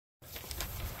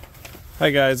Hi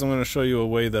guys, I'm going to show you a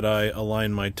way that I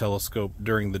align my telescope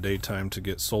during the daytime to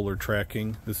get solar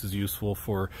tracking. This is useful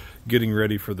for getting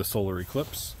ready for the solar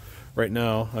eclipse. Right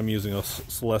now I'm using a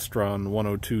Celestron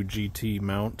 102 GT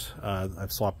mount.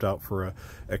 I've swapped out for a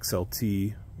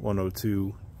XLT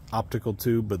 102 optical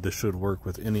tube, but this should work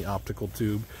with any optical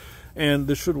tube. And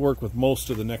this should work with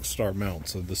most of the Nexstar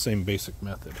mounts of the same basic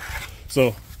method.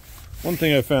 So one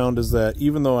thing I found is that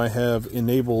even though I have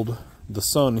enabled the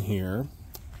sun here,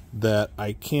 that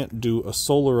I can't do a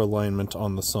solar alignment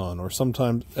on the sun, or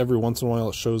sometimes every once in a while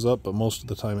it shows up, but most of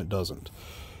the time it doesn't.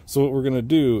 So what we're going to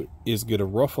do is get a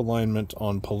rough alignment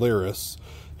on Polaris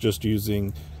just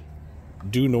using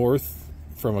due north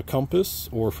from a compass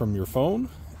or from your phone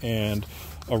and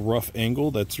a rough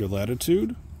angle, that's your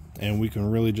latitude, and we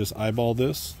can really just eyeball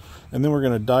this. And then we're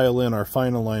going to dial in our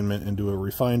fine alignment and do a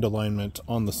refined alignment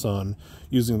on the sun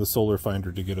using the solar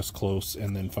finder to get us close,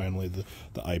 and then finally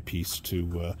the eyepiece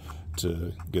to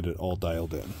get it all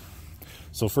dialed in.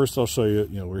 So first I'll show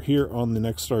you, we're here on the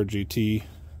Nexstar GT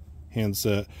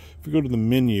handset. If we go to the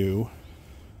menu,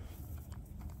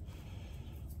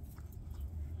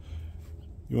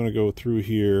 you want to go through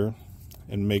here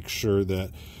and make sure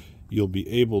that you'll be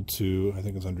able to, I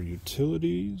think it's under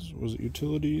utilities, was it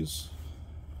utilities?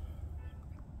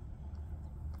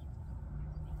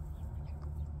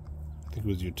 I think it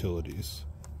was utilities.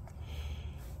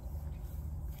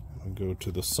 I'll go to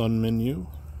the sun menu.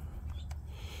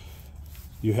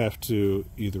 You have to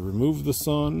either remove the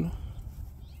sun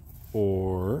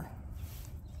or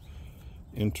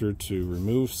enter to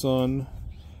remove sun.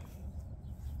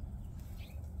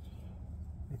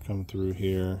 Come through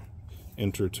here,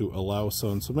 enter to allow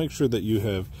sun. So make sure that you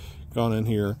have gone in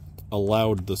here,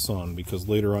 allowed the sun, because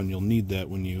later on you'll need that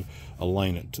when you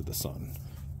align it to the sun.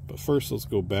 But first, let's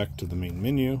go back to the main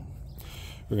menu.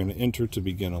 We're going to enter to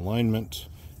begin alignment.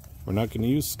 We're not going to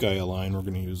use sky align. We're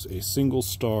going to use a single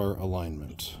star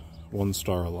alignment, 1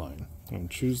 star align. I'm going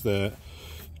to choose that.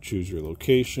 Choose your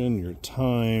location, your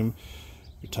time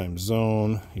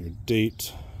zone, your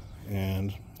date,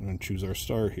 and I'm going to choose our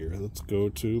star here. Let's go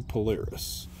to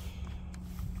Polaris.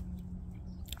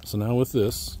 So now with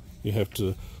this, you have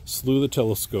to slew the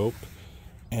telescope.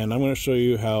 And I'm going to show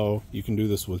you how you can do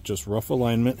this with just rough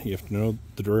alignment. You have to know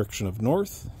the direction of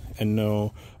north and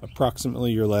know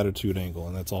approximately your latitude angle,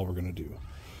 and that's all we're going to do.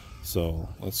 So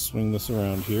let's swing this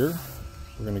around here.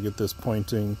 We're going to get this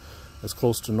pointing as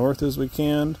close to north as we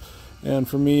can, and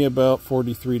for me about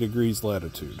 43 degrees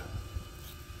latitude.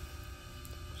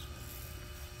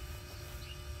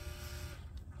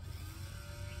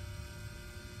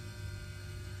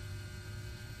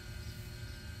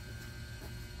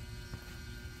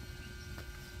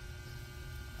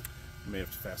 May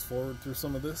have to fast forward through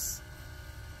some of this.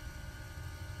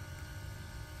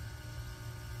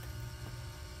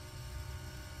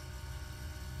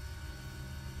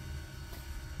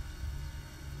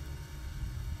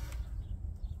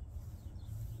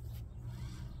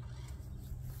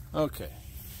 Okay,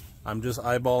 I'm just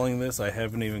eyeballing this. I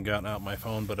haven't even gotten out my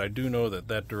phone, but I do know that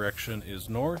that direction is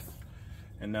north.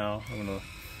 And now I'm going to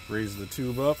raise the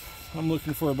tube up. I'm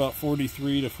looking for about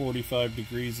 43 to 45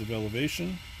 degrees of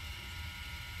elevation.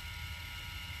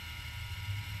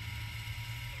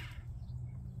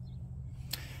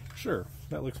 Sure,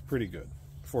 that looks pretty good.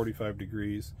 45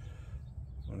 degrees.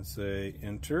 I'm going to say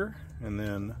enter, and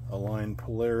then align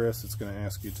Polaris. It's going to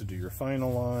ask you to do your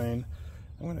final line.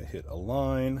 I'm going to hit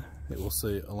align. It will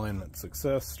say alignment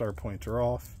success, star pointer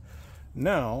off.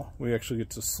 Now we actually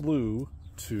get to slew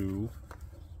to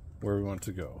where we want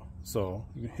to go. So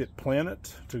you hit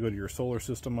planet to go to your solar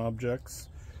system objects,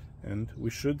 and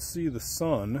we should see the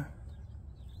sun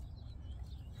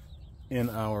in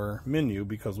our menu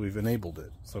because we've enabled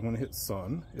it. So I'm going to hit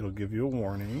sun. It'll give you a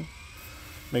warning.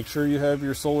 Make sure you have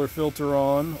your solar filter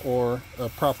on or a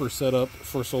proper setup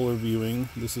for solar viewing.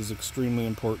 This is extremely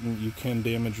important. You can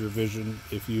damage your vision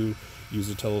if you use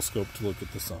a telescope to look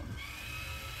at the sun.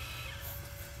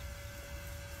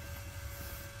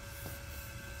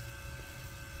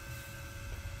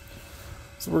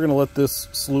 So we're going to let this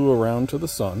slew around to the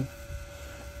sun.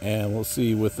 And we'll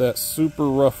see, with that super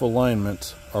rough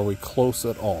alignment, are we close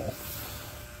at all?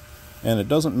 And it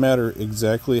doesn't matter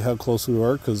exactly how close we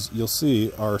are, because you'll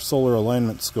see our solar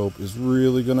alignment scope is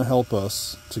really going to help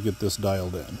us to get this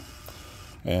dialed in.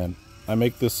 And I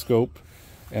make this scope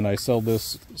and I sell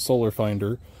this solar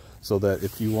finder so that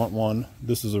if you want one,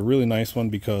 this is a really nice one,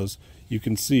 because you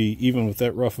can see, even with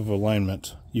that rough of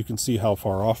alignment, you can see how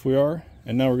far off we are.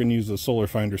 And now we're going to use the solar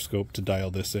finder scope to dial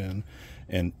this in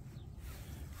and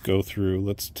go through.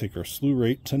 Let's take our slew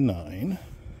rate to 9.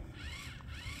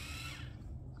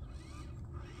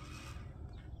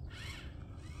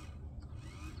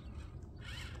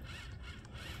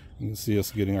 You can see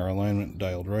us getting our alignment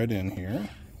dialed right in here.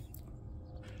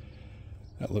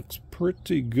 That looks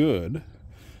pretty good.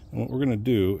 And what we're going to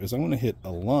do is I'm going to hit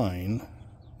align.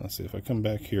 Let's see, if I come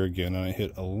back here again and I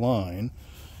hit align,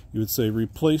 you would say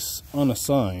replace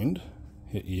unassigned,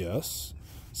 hit yes,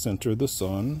 center the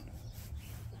sun,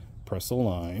 press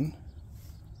align.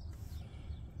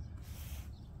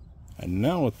 And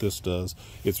now what this does,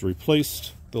 it's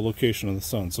replaced the location of the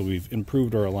sun, so we've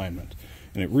improved our alignment.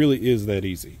 And it really is that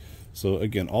easy. So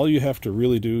again, all you have to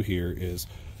really do here is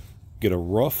get a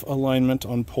rough alignment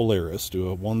on Polaris, do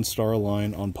a 1-star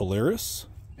align on Polaris,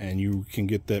 and you can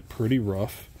get that pretty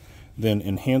rough. Then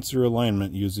enhance your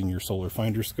alignment using your solar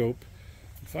finder scope.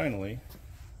 And finally,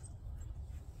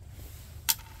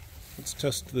 let's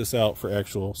test this out for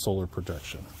actual solar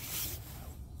projection.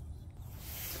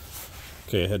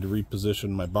 Okay, I had to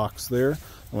reposition my box there.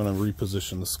 I want to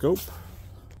reposition the scope.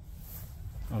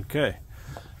 Okay,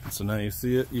 so now you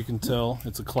see it. You can tell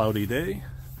it's a cloudy day.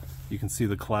 You can see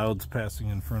the clouds passing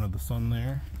in front of the sun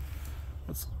there.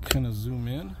 Let's kind of zoom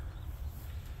in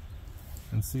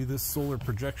and see this solar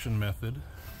projection method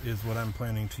is what I'm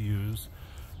planning to use.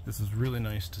 This is really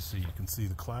nice to see. You can see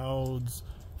the clouds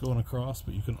going across,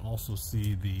 but you can also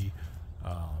see the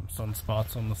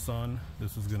sunspots on the sun.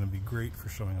 This is going to be great for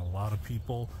showing a lot of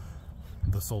people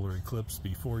the solar eclipse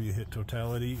before you hit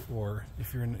totality, or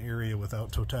if you're in an area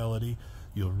without totality,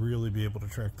 you'll really be able to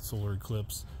track the solar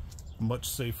eclipse much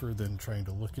safer than trying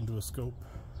to look into a scope.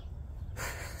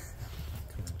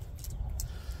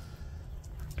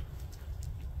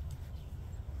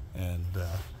 And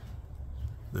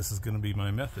this is going to be my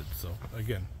method. So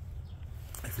again,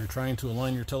 if you're trying to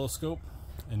align your telescope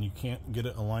and you can't get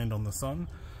it aligned on the sun,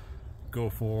 go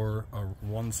for a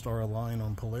 1-star align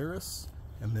on Polaris,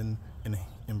 and then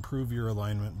improve your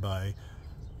alignment by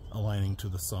aligning to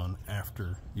the sun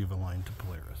after you've aligned to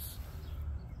Polaris.